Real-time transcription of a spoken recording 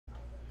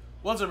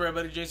What's up,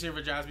 everybody? Jason here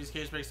for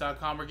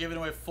jaspyscasebreaks.com. We're giving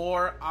away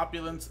 4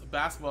 Opulence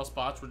basketball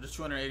spots with just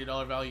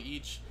 $280 value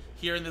each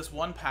here in this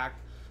one pack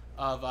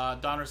of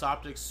Donruss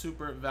Optic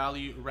Super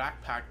Value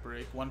Rack Pack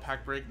Break. One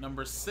pack break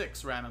number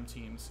 6 random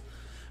teams.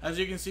 As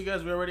you can see,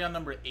 guys, we're already on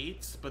number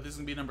 8, but this is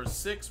going to be number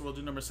 6. We'll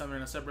do number 7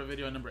 in a separate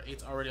video, and number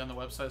 8's already on the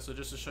website. So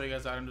just to show you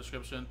guys that in the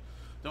description,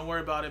 don't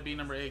worry about it being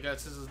number 8,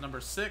 guys. This is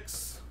number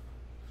 6.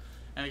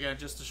 And again,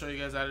 just to show you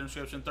guys that in the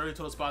description, 30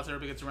 total spots.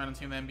 Everybody gets a random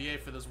team in the NBA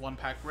for this one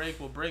pack break.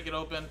 We'll break it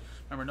open.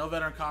 Remember, no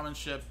veteran common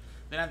ship.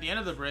 Then at the end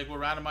of the break, we'll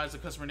randomize the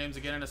customer names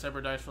again in a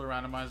separate dice for the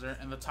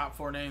randomizer. And the top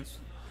 4 names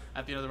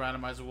at the end of the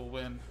randomizer will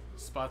win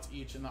spots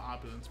each in the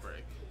Opulence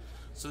break.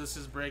 So this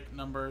is break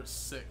number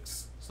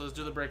 6. So let's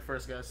do the break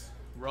first, guys.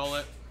 Roll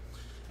it.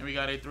 And we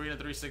got a 3 to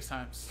 3 6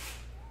 times.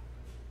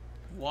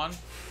 1,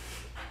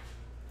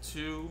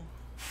 2,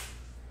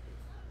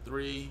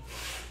 3,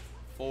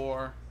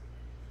 4,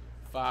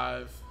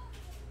 5,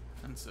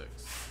 and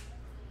 6.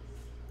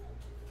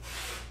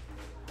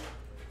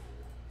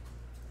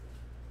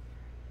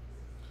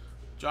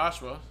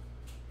 Joshua,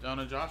 down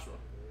to Joshua.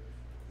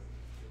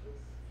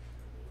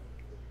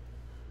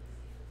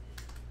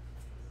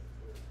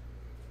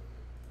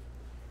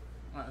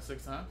 All right,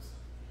 6 times.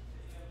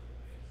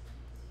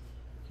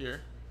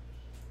 Here,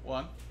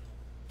 1,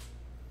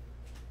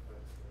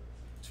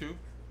 2,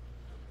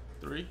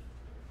 3,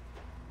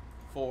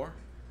 4,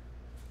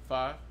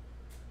 5,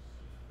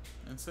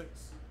 and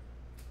 6.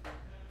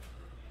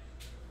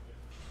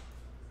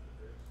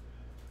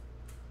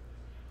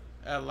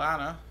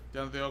 Atlanta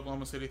down to the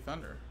Oklahoma City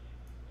Thunder.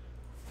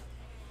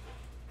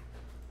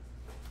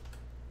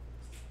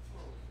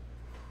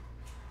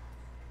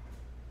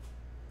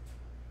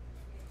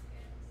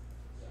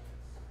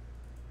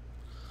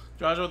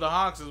 Joshua with the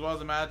Hawks, as well as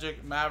the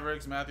Magic,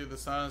 Mavericks, Matthew with the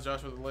Suns,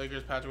 Joshua with the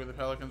Lakers, Patrick with the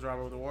Pelicans,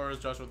 Robert with the Warriors,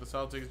 Joshua with the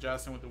Celtics,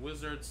 Justin with the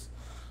Wizards,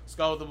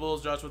 Scott with the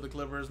Bulls, Joshua with the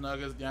Clippers,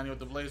 Nuggets, Danny with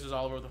the Blazers,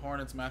 Oliver with the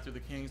Hornets, Matthew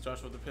with the Kings,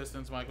 Joshua with the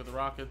Pistons, Mike with the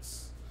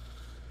Rockets,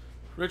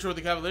 Richard with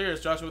the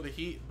Cavaliers, Joshua with the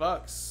Heat,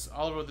 Bucks,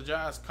 Oliver with the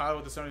Jazz, Kyle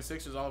with the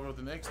 76ers, Oliver with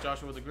the Knicks,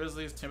 Joshua with the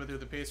Grizzlies, Timothy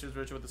with the Pacers,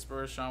 Richard with the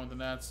Spurs, Sean with the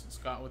Nets,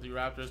 Scott with the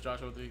Raptors,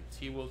 Joshua with the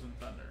T-Wolves and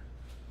Thunder.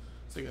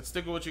 So you can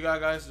stick with what you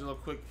got, guys. Do a little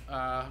quick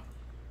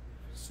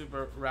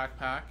super rack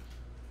pack.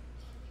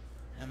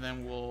 And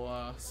then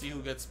we'll see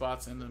who gets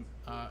spots in the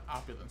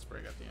Opulence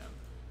break at the end.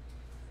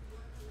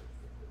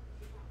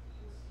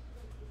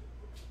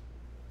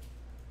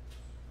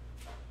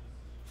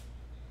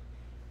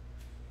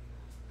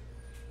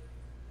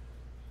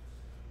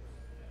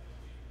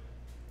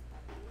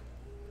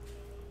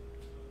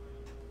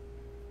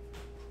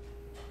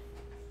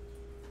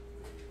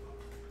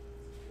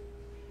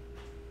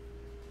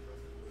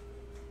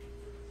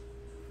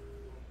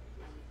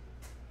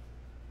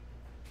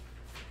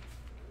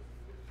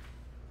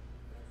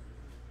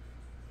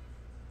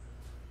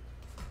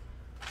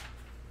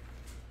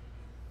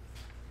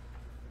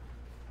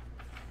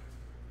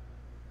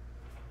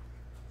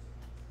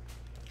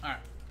 Alright,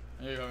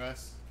 there you go,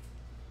 guys.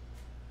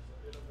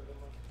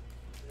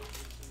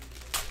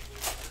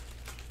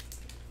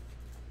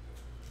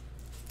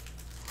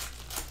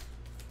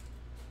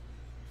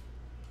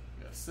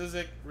 We got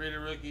Sizik, rated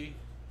rookie.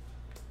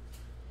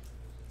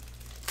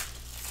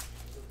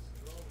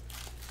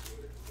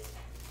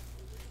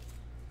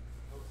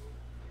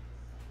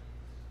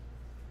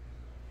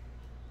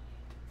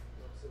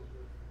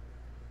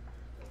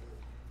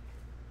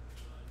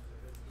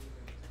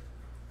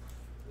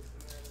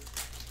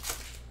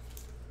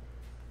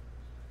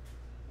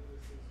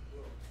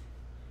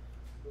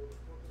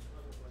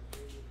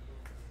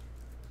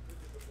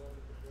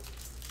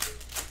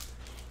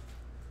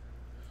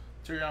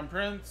 Tyrion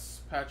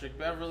Prince, Patrick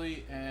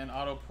Beverly, and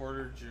Otto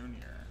Porter Jr.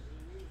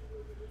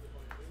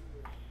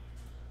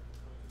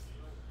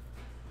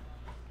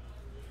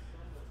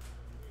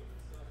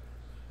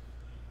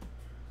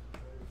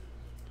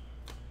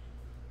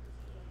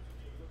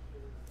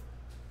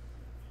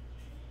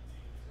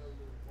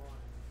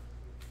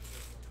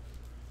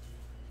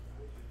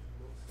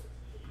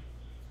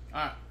 All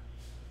right.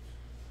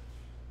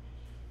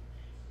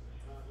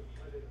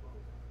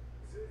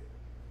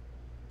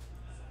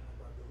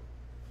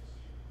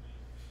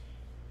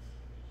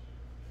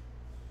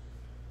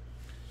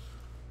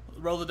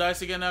 Roll the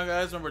dice again now,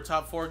 guys. Remember,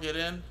 top 4 get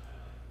in.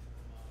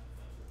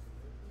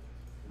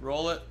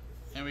 Roll it.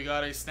 And we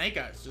got a snake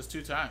eyes, just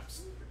 2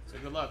 times. So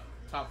good luck.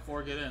 Top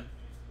 4 get in.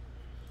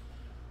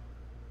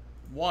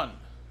 1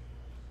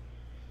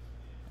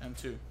 and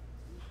 2.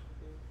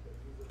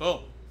 Boom.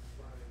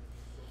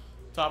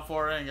 Top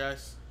 4 in,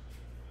 guys.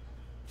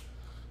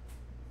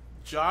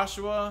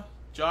 Joshua,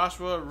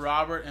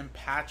 Robert, and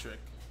Patrick.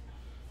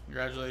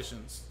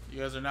 Congratulations.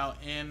 You guys are now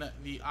in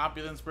the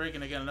Opulence break.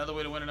 And again, another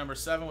way to win is number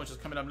 7, which is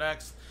coming up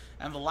next.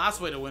 And the last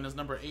way to win is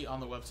number 8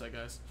 on the website,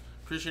 guys.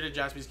 Appreciate it.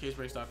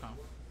 jaspyscasebreaks.com.